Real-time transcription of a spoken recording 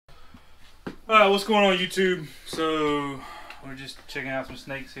Alright, what's going on YouTube? So, we're just checking out some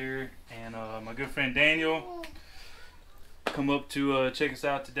snakes here, and my good friend Daniel come up to check us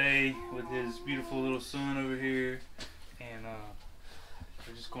out today with his beautiful little son over here, and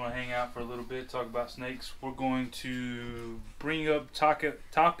we're just going to hang out for a little bit, talk about snakes. We're going to bring up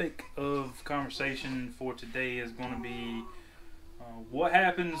topic of conversation for today is going to be what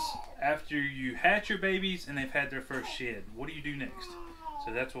happens after you hatch your babies and they've had their first shed. What do you do next?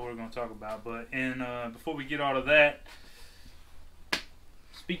 So that's what we're going to talk about. But before we get out of that,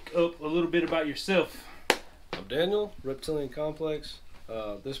 speak up a little bit about yourself. I'm Daniel, Reptilian Complex.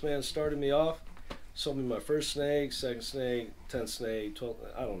 This man started me off, sold me my first snake, second snake, 10th snake, 12th,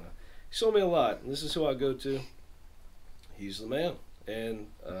 I don't know. He sold me a lot, and this is who I go to. He's the man. And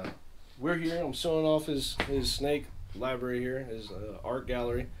we're here. I'm showing off his snake library here, his art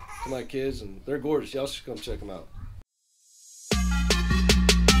gallery to my kids, and they're gorgeous. Y'all should come check them out.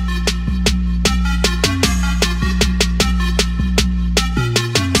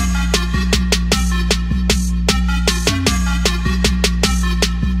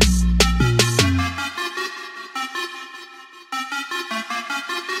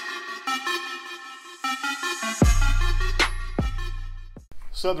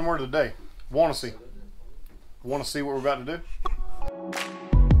 Southern word of the day. Want to see. Want to see what we're about to do?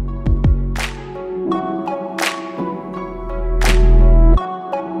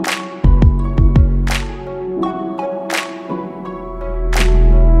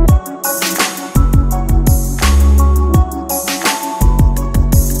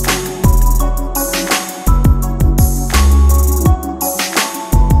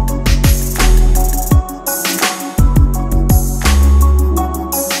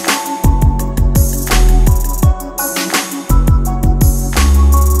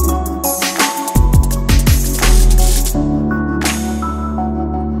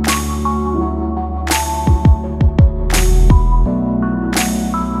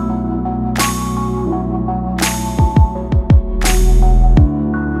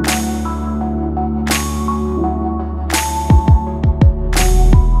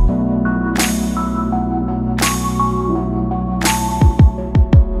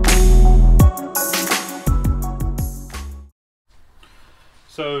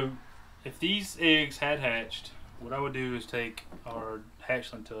 So, if these eggs had hatched, what I would do is take our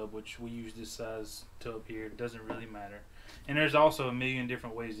hatchling tub, which we use this size tub here. It doesn't really matter. And there's also a million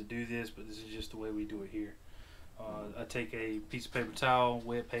different ways to do this, but this is just the way we do it here. I take a piece of paper towel,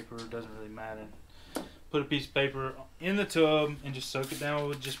 wet paper, doesn't really matter. Put a piece of paper in the tub and just soak it down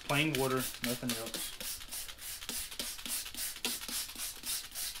with just plain water, nothing else.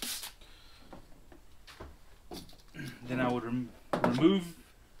 Then I would remove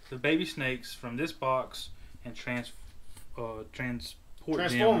the baby snakes from this box and transport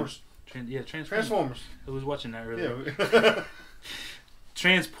Transformers. them. Transformers. I was watching that earlier. Yeah.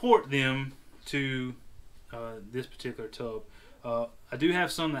 Transport them to this particular tub. I do have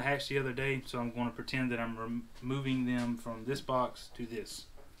some that hatched the other day, so I'm going to pretend that I'm removing them from this box to this.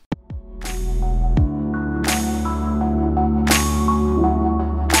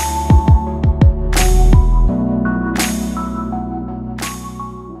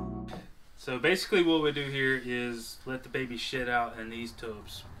 So basically what we do here is let the baby shed out in these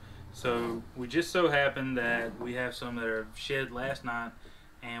tubs. So we just so happen that we have some that are shed last night,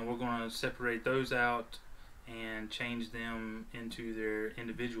 and we're going to separate those out and change them into their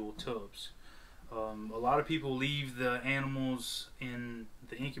individual tubs. A lot of people leave the animals in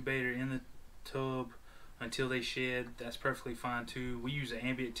the incubator in the tub until they shed. That's perfectly fine too. We use an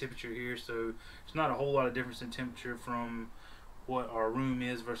ambient temperature here, so it's not a whole lot of difference in temperature from what our room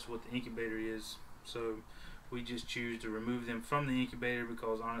is versus what the incubator is. So we just choose to remove them from the incubator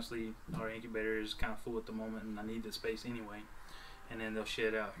because honestly our incubator is kind of full at the moment and I need the space anyway, and then they'll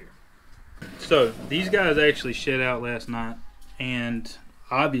shed out here. So these guys actually shed out last night, and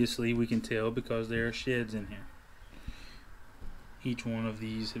obviously we can tell because there are sheds in here. Each one of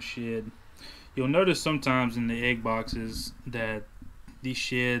these have shed. You'll notice sometimes in the egg boxes that these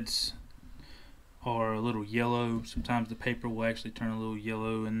sheds are a little yellow. Sometimes the paper will actually turn a little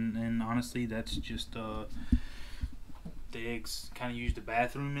yellow, and honestly that's just the eggs kind of use the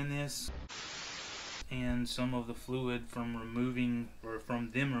bathroom in this, and some of the fluid from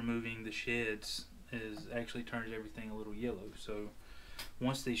them removing the sheds actually turns everything a little yellow. So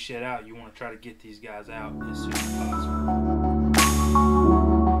once they shed out, you want to try to get these guys out as soon as possible.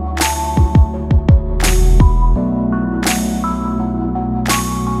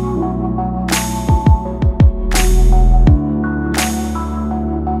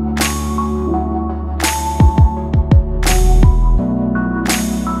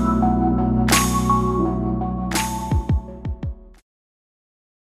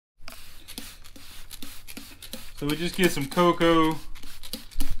 So we just get some cocoa,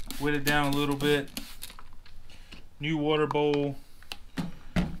 wet it down a little bit. New water bowl.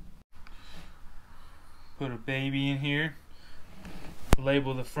 Put a baby in here.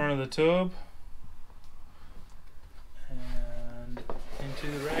 Label the front of the tub. And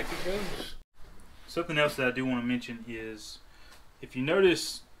into the rack it goes. Something else that I do want to mention is, if you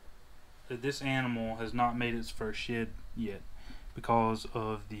notice that this animal has not made its first shed yet because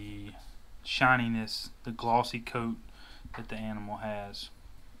of the shininess, the glossy coat that the animal has.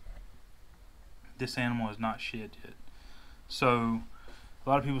 This animal has not shed yet. So a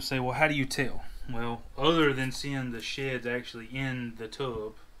lot of people say, well, how do you tell? Well, other than seeing the sheds actually in the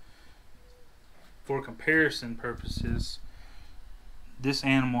tub, for comparison purposes, this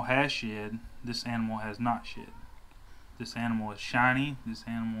animal has shed, this animal has not shed. This animal is shiny, this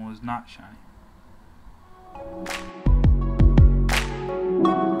animal is not shiny.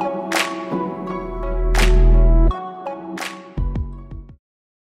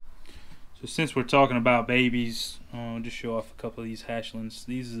 So since we're talking about babies, I'll just show off a couple of these hatchlings.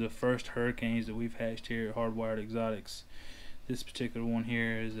 These are the first hurricanes that we've hatched here at Hardwired Exotics. This particular one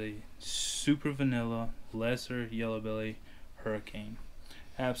here is a super vanilla lesser yellow belly hurricane.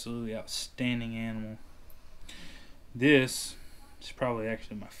 Absolutely outstanding animal. This is probably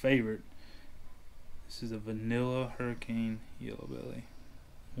actually my favorite. This is a vanilla hurricane yellow belly.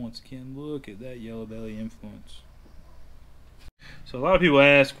 Once again, look at that yellow belly influence. So a lot of people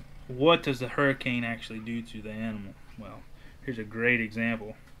ask, what does the hurricane actually do to the animal? Well, here's a great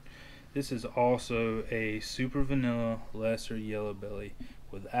example. This is also a super vanilla lesser yellow belly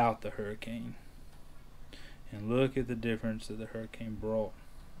without the hurricane. And look at the difference that the hurricane brought.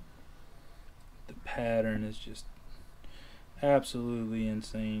 The pattern is just absolutely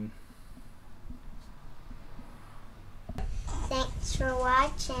insane. Thanks for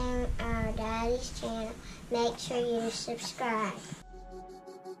watching our daddy's channel. Make sure you subscribe.